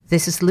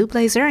This is Lou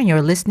Blazer, and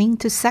you're listening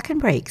to Second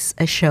Breaks,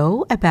 a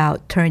show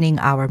about turning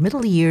our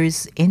middle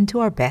years into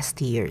our best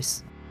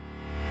years.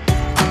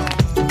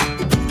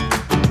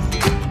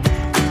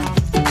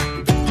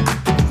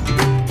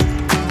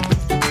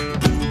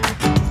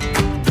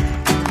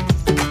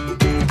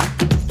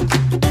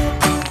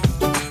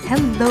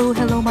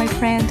 Hello, my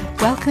friend.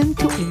 Welcome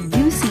to a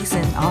new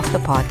season of the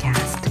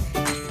podcast.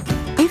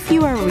 If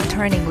you are a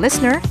returning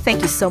listener,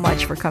 thank you so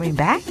much for coming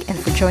back and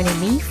for joining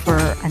me for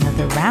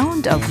another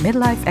round of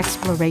midlife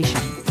exploration.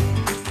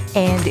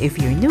 And if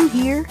you're new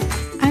here,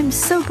 I'm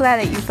so glad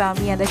that you found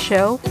me on the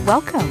show.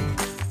 Welcome.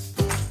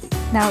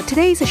 Now,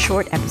 today's a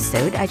short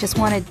episode. I just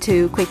wanted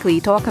to quickly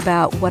talk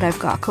about what I've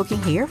got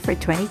cooking here for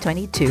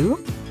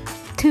 2022.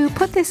 To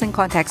put this in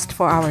context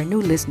for our new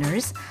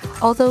listeners,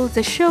 although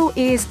the show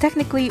is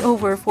technically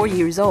over 4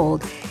 years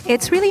old,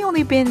 it's really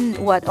only been,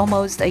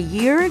 almost a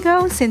year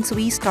ago since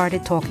we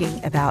started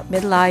talking about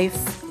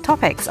midlife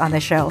topics on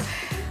the show.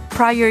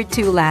 Prior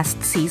to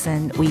last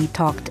season, we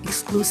talked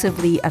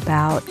exclusively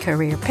about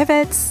career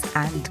pivots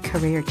and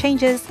career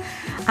changes.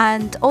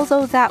 And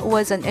although that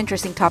was an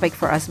interesting topic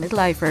for us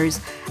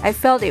midlifers, I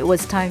felt it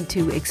was time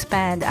to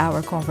expand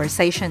our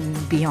conversation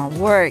beyond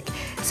work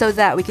so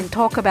that we can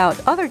talk about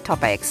other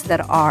topics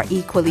that are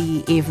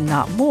equally, if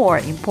not more,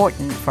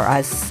 important for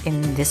us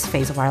in this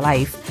phase of our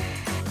life.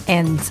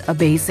 And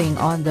basing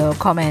on the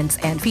comments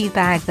and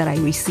feedback that I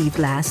received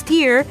last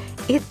year,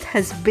 it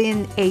has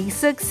been a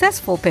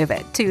successful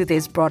pivot to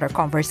this broader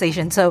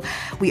conversation. So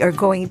we are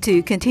going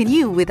to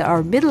continue with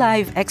our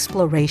midlife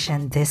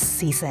exploration this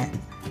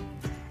season.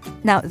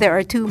 Now, there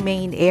are two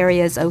main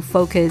areas of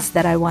focus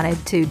that I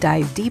wanted to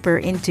dive deeper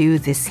into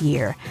this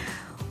year.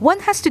 One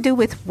has to do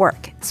with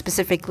work,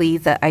 specifically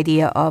the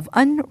idea of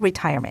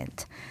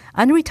unretirement.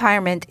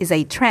 Unretirement is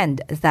a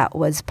trend that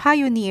was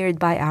pioneered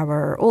by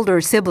our older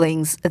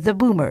siblings, the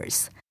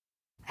boomers.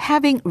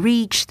 Having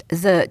reached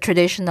the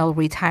traditional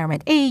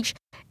retirement age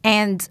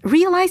and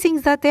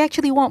realizing that they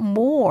actually want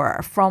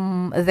more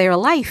from their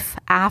life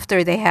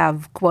after they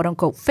have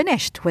quote-unquote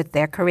finished with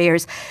their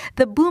careers,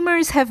 the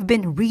boomers have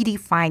been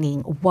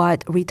redefining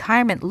what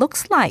retirement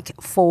looks like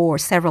for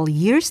several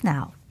years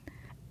now.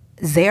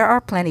 There are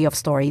plenty of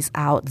stories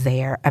out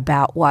there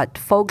about what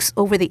folks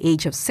over the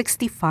age of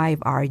 65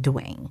 are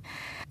doing.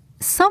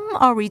 Some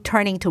are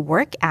returning to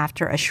work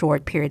after a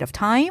short period of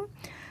time.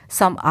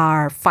 Some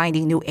are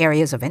finding new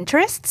areas of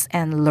interests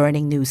and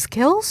learning new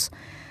skills.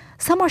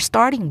 Some are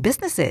starting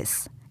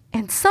businesses.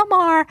 And some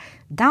are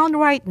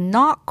downright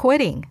not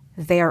quitting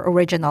their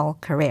original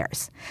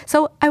careers.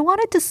 So I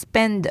wanted to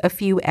spend a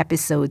few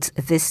episodes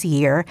this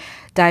year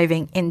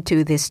diving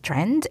into this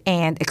trend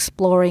and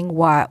exploring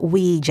what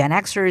we Gen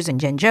Xers and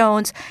Gen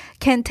Jones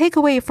can take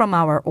away from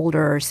our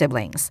older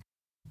siblings.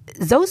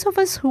 Those of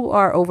us who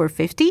are over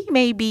 50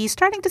 may be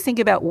starting to think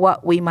about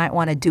what we might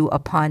want to do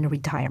upon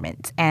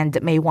retirement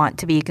and may want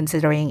to be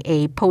considering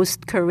a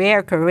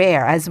post-career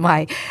career, as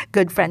my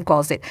good friend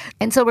calls it.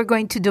 And so we're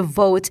going to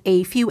devote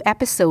a few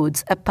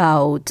episodes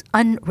about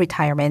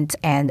unretirement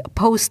and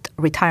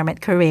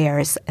post-retirement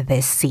careers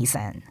this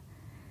season.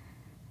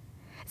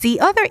 The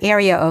other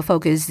area of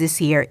focus this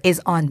year is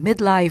on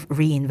midlife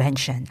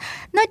reinvention.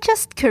 Not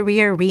just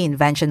career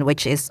reinvention,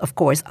 which is, of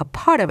course, a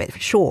part of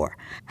it, sure.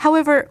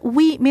 However,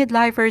 we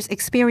midlifers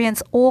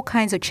experience all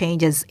kinds of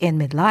changes in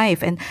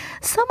midlife, and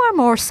some are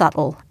more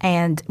subtle,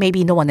 and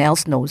maybe no one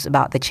else knows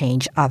about the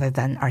change other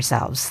than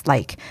ourselves,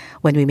 like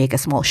when we make a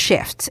small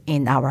shift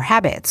in our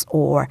habits,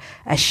 or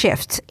a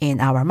shift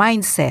in our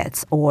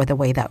mindsets, or the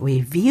way that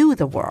we view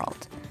the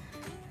world.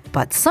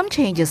 But some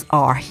changes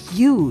are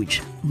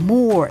huge,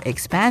 more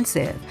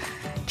expansive.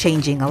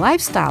 Changing a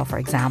lifestyle, for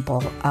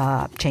example,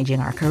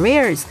 changing our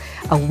careers,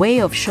 a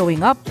way of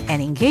showing up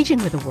and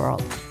engaging with the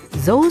world.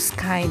 Those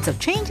kinds of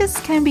changes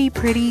can be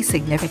pretty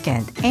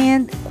significant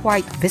and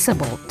quite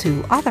visible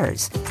to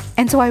others.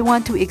 And so I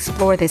want to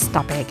explore this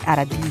topic at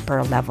a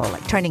deeper level,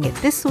 like turning it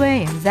this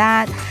way and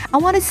that. I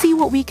want to see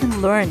what we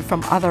can learn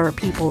from other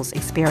people's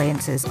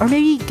experiences, or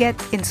maybe get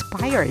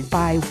inspired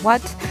by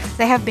what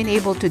they have been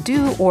able to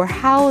do or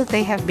how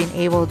they have been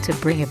able to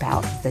bring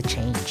about the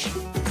change.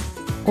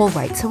 All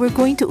right, so we're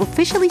going to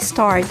officially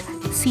start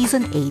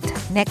Season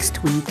 8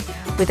 next week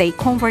with a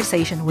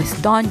conversation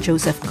with Don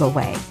Joseph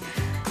Goway.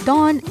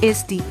 Don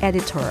is the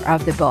editor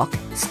of the book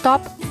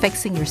Stop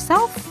Fixing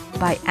Yourself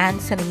by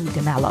Anthony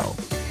DeMello.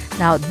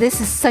 Now,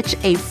 this is such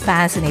a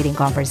fascinating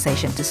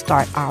conversation to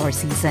start our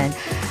season.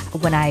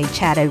 When I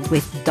chatted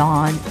with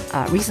Don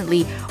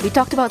recently, we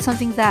talked about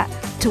something that,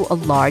 to a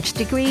large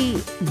degree,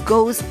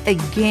 goes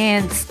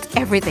against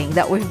everything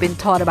that we've been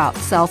taught about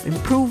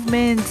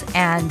self-improvement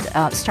and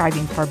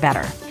striving for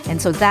better.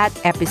 And so that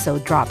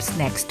episode drops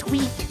next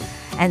week.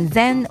 And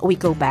then we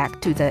go back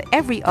to the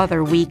every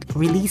other week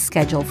release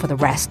schedule for the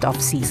rest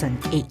of Season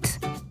 8.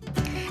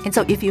 And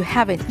so if you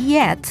haven't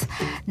yet,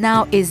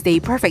 now is the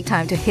perfect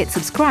time to hit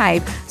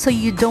subscribe so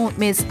you don't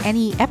miss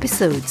any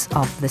episodes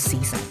of the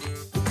season.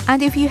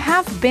 And if you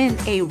have been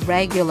a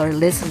regular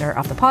listener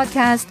of the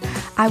podcast,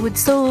 I would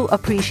so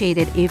appreciate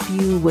it if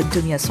you would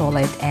do me a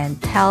solid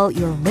and tell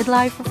your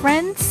midlife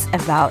friends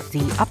about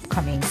the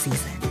upcoming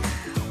season.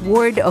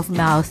 Word of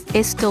mouth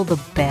is still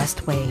the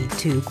best way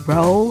to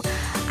grow,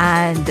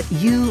 and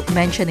you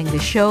mentioning the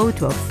show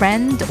to a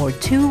friend or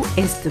two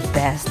is the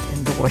best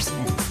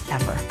endorsement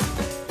ever.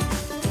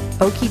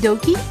 Okie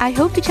dokie, I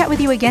hope to chat with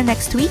you again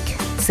next week.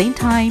 Same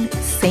time,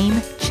 same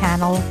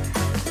channel.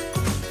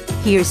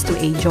 Here's to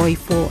a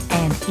joyful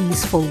and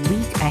easeful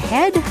week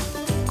ahead.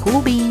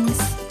 Cool beans.